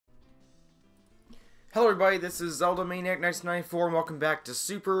Hello everybody, this is Zelda Maniac 1994 and welcome back to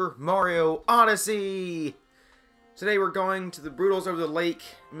Super Mario Odyssey! Today we're going to the Brutals Over the Lake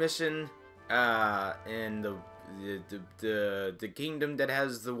mission, in the kingdom that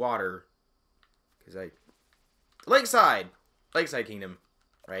has the water. Lakeside Kingdom,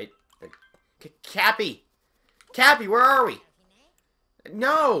 right? Cappy! Cappy, where are we?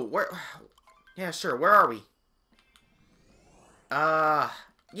 No, where... Yeah, sure, where are we?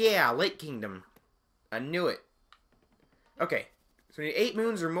 Yeah, Lake Kingdom. I knew it. Okay, so we need 8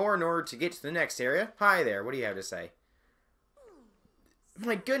 moons or more in order to get to the next area. Hi there, what do you have to say?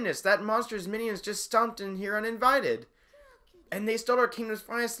 My goodness, that monster's minions just stomped in here uninvited. And they stole our kingdom's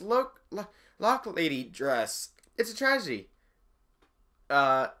finest lock lady dress. It's a tragedy.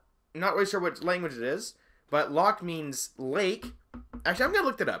 Not really sure what language it is, but lock means lake. Actually, I'm gonna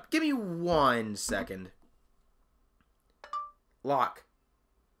look that up. Give me 1 second. Lock.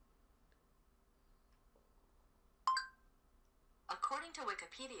 According to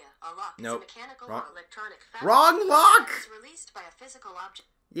Wikipedia, a lock is a Nope. mechanical Wrong. or electronic fabric Wrong lock! that is released by a physical object.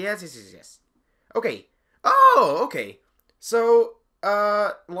 Yes. Okay. Oh, okay. So,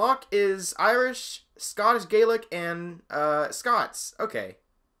 lock is Irish, Scottish Gaelic, and, Scots. Okay.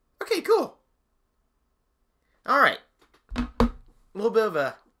 Okay, cool. Alright. A little bit of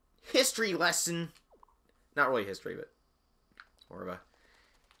a history lesson. Not really history, but it's more of a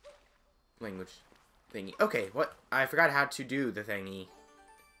language thingy. Okay, what? I forgot how to do the thingy.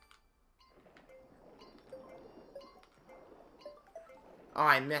 Oh,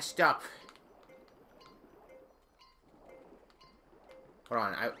 I messed up. Hold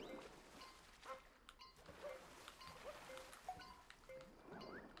on,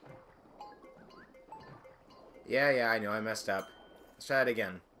 Yeah, I know, I messed up. Let's try it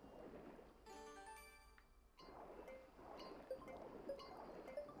again.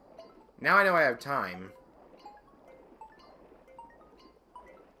 Now I know I have time.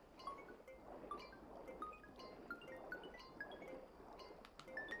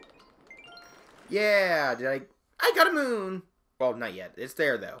 Yeah, I got a moon! Well, not yet. It's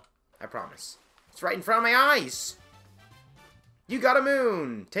there, though. I promise. It's right in front of my eyes! You got a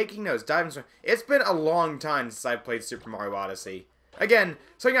moon! Taking notes, diving... It's been a long time since I've played Super Mario Odyssey. Again,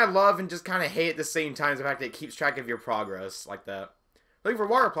 something I love and just kind of hate at the same time is the fact that it keeps track of your progress, like that. Looking for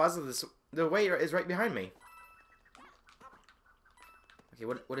water plaza, the way is right behind me. Okay,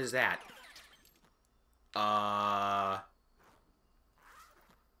 what is that?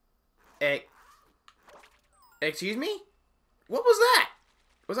 Excuse me? What was that?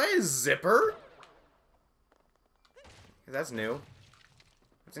 Was I a zipper? That's new.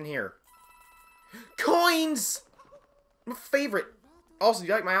 What's in here? Coins! My favorite. Also, do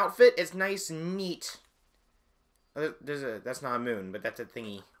you like my outfit? It's nice and neat. That's not a moon, but that's a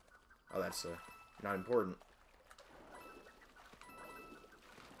thingy. Oh, that's not important.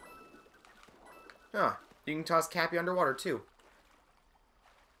 Huh. You can toss Cappy underwater, too.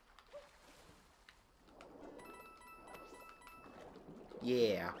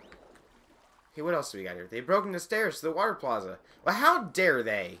 Yeah. Okay, what else do we got here? They've broken the stairs to the water plaza. Well, how dare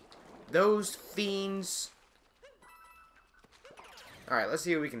they? Those fiends. Alright, let's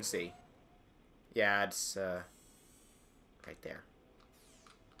see what we can see. Yeah, it's, right there.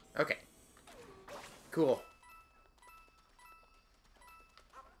 Okay. Cool.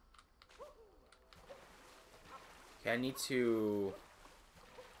 Okay, I need to...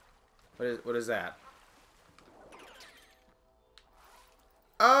 What is that?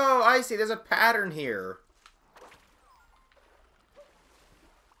 Oh, I see. There's a pattern here.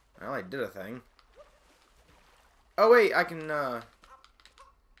 Well, I did a thing. Oh, wait. I can,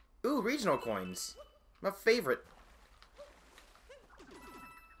 Ooh, regional coins. My favorite.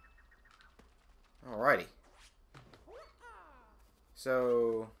 Alrighty.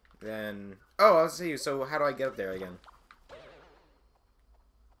 So, then... Oh, I'll see you. So, how do I get up there again?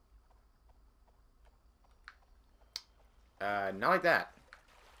 Not like that.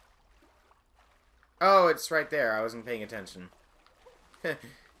 Oh, it's right there. I wasn't paying attention.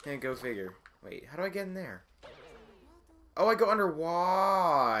 Go figure. Wait, how do I get in there? Oh, I go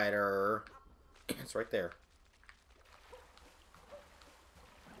underwater. It's right there.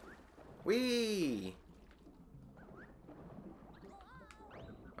 Whee!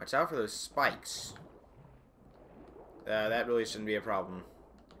 Watch out for those spikes. That really shouldn't be a problem.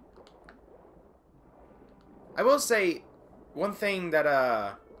 I will say, one thing that,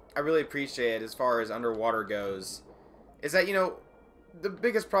 I really appreciate as far as underwater goes is that, you know, the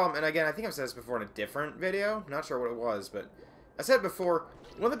biggest problem, and again, I think I've said this before in a different video, not sure what it was, but I said before,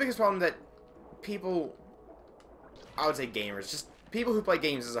 one of the biggest problems that people, I would say gamers, just people who play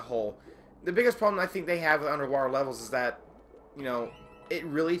games as a whole, the biggest problem I think they have with underwater levels is that, you know, it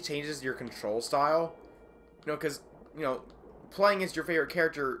really changes your control style. You know, because, you know, playing as your favorite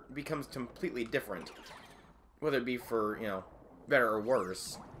character becomes completely different. Whether it be for, you know, better or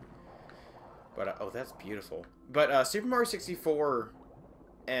worse. But, oh, that's beautiful. But, Super Mario 64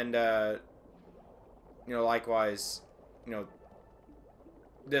 and, you know, likewise, you know,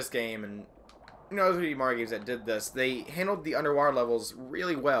 this game and, you know, other 3D Mario games that did this, they handled the underwater levels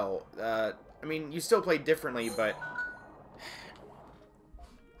really well. I mean, you still play differently, but...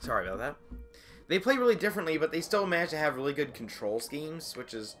 Sorry about that. They play really differently, but they still manage to have really good control schemes,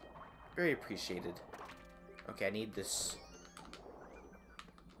 which is very appreciated. Okay, I need this.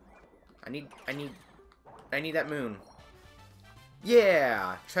 I need that moon.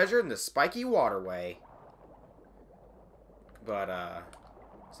 Yeah! Treasure in the spiky waterway. But,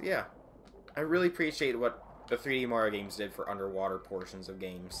 so yeah. I really appreciate what the 3D Mario games did for underwater portions of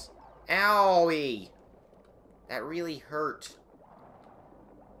games. Owie! That really hurt.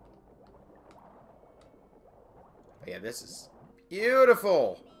 But yeah, this is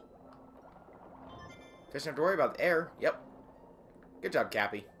beautiful! Just don't have to worry about the air. Yep. Good job,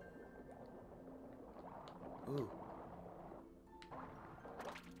 Cappy. Ooh.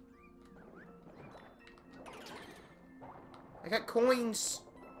 I got coins!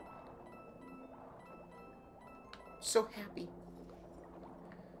 So happy.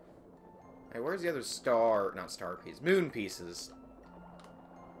 Hey, where's the other star? Not star piece. Moon pieces.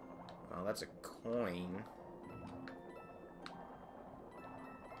 Well, that's a coin.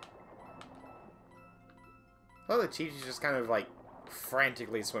 Oh, the Chi-Chis just kind of, like,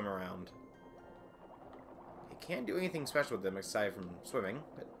 frantically swim around. You can't do anything special with them aside from swimming,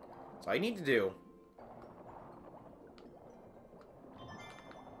 but that's all you need to do.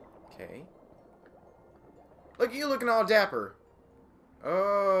 Okay. Look at you looking all dapper.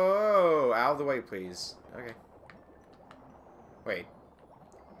 Oh, out of the way, please. Okay. Wait.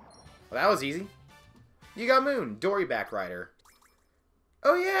 Well, that was easy. You got Moon, Dory back rider.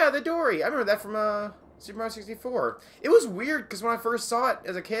 Oh yeah, the Dory. I remember that from Super Mario 64. It was weird because when I first saw it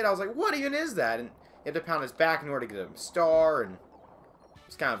as a kid, I was like, "What even is that?" And you had to pound his back in order to get a star, and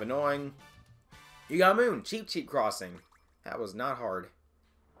it's kind of annoying. You got Moon, Cheap Crossing. That was not hard.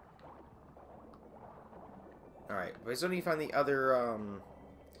 Alright, but I still need to find the other,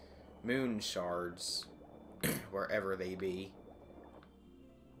 moon shards, wherever they be.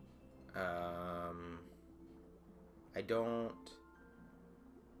 I don't...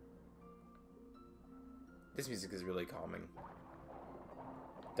 This music is really calming.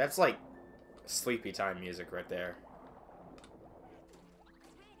 That's like sleepy time music right there.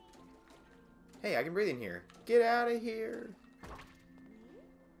 Hey, I can breathe in here. Get out of here.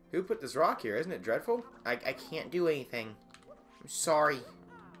 Who put this rock here? Isn't it dreadful? I can't do anything. I'm sorry.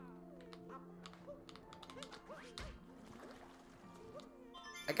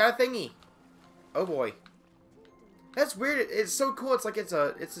 I got a thingy. Oh boy. That's weird. It's so cool. It's like it's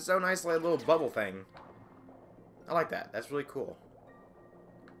its own isolated little bubble thing. I like that. That's really cool.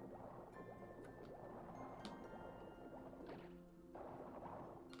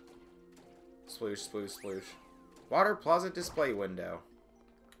 Sploosh, sploosh, sploosh. Water closet display window.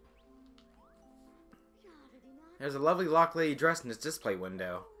 There's a lovely lock lady dressed in this display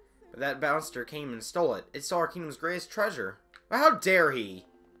window. But that bouncer came and stole it. It stole our kingdom's greatest treasure. Well, how dare he?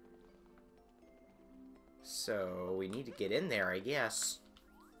 So, we need to get in there, I guess.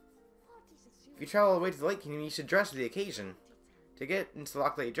 If you travel all the way to the Lake Kingdom, you should dress for the occasion. To get into the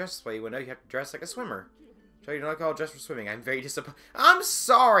lock lady dress display window, you have to dress like a swimmer. So you don't look all dressed for swimming. I'm very disappointed. I'm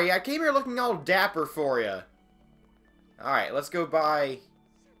sorry! I came here looking all dapper for you. Alright, let's go buy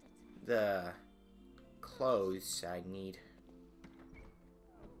the clothes I need.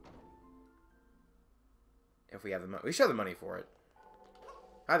 If we have the money. We should have the money for it.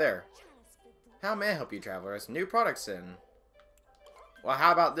 Hi there. How may I help you, traveler? Some new products in. Well,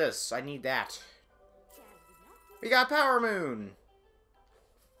 how about this? I need that. We got Power Moon!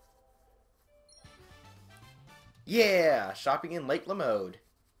 Yeah! Shopping in Lake Lamode.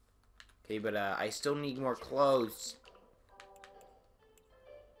 Okay, but I still need more clothes.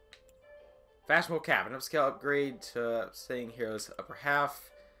 Fashionable cap. An upscale upgrade to staying heroes upper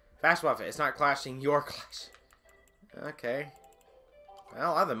half. Fashionable outfit. It's not clashing your clash. Okay.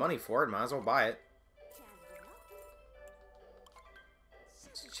 Well, I have the money for it. Might as well buy it.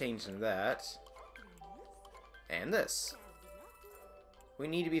 Let's change into that. And this. We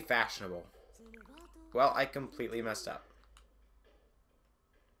need to be fashionable. Well, I completely messed up.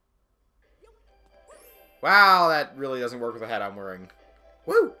 Wow, that really doesn't work with the hat I'm wearing.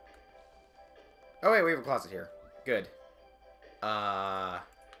 Woo! Oh wait, we have a closet here. Good.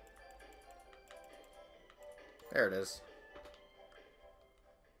 There it is.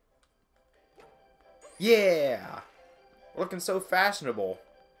 Yeah! Looking so fashionable.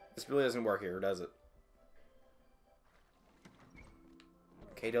 This really doesn't work here, does it?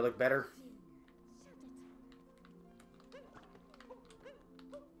 Okay, do I look better?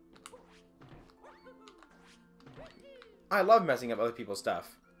 I love messing up other people's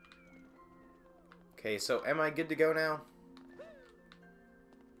stuff. Okay, so am I good to go now?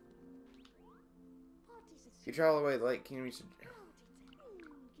 If you travel away the lake, can you reach...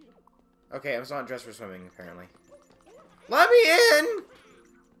 Okay, I'm still not dressed for swimming, apparently. Let me in!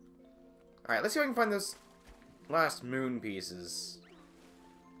 Alright, let's see if I can find those last moon pieces.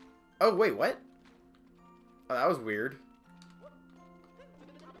 Oh, wait, what? Oh, that was weird.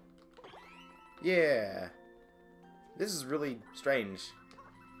 Yeah. This is really strange.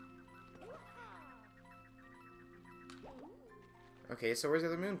 Okay, so where's the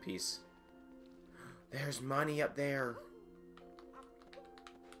other moon piece? There's money up there.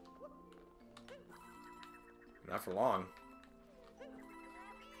 Not for long.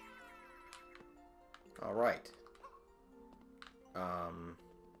 Alright.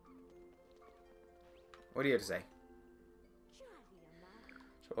 What do you have to say?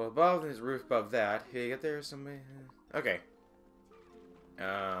 So above, there's a roof above that. Here, you get there somebody. Okay.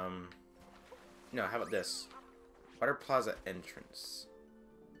 No, how about this? Water Plaza entrance.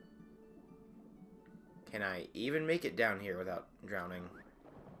 Can I even make it down here without drowning?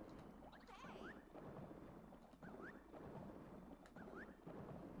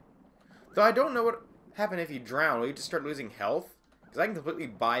 Though I don't know what happened if you drown. Will you just start losing health? Because I can completely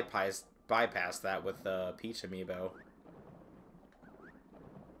bypass that with Peach Amiibo.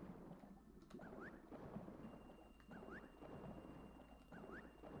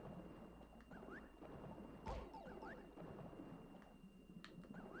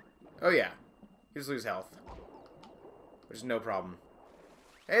 Oh yeah, you just lose health, which is no problem.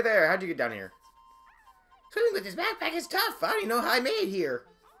 Hey there, how'd you get down here? Swimming with this backpack is tough. I don't even know how I made it here.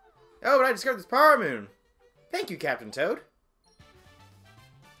 Oh, but I discovered this power moon. Thank you, Captain Toad.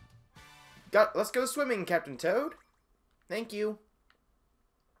 Let's go swimming, Captain Toad. Thank you.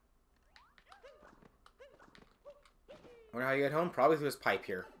 Wonder how you get home? Probably through this pipe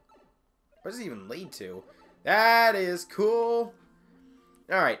here. Where does it even lead to? That is cool.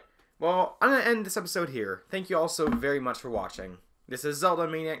 Alright. Well, I'm going to end this episode here. Thank you all so very much for watching. This is Zelda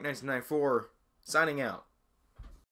Maniac 1994, signing out.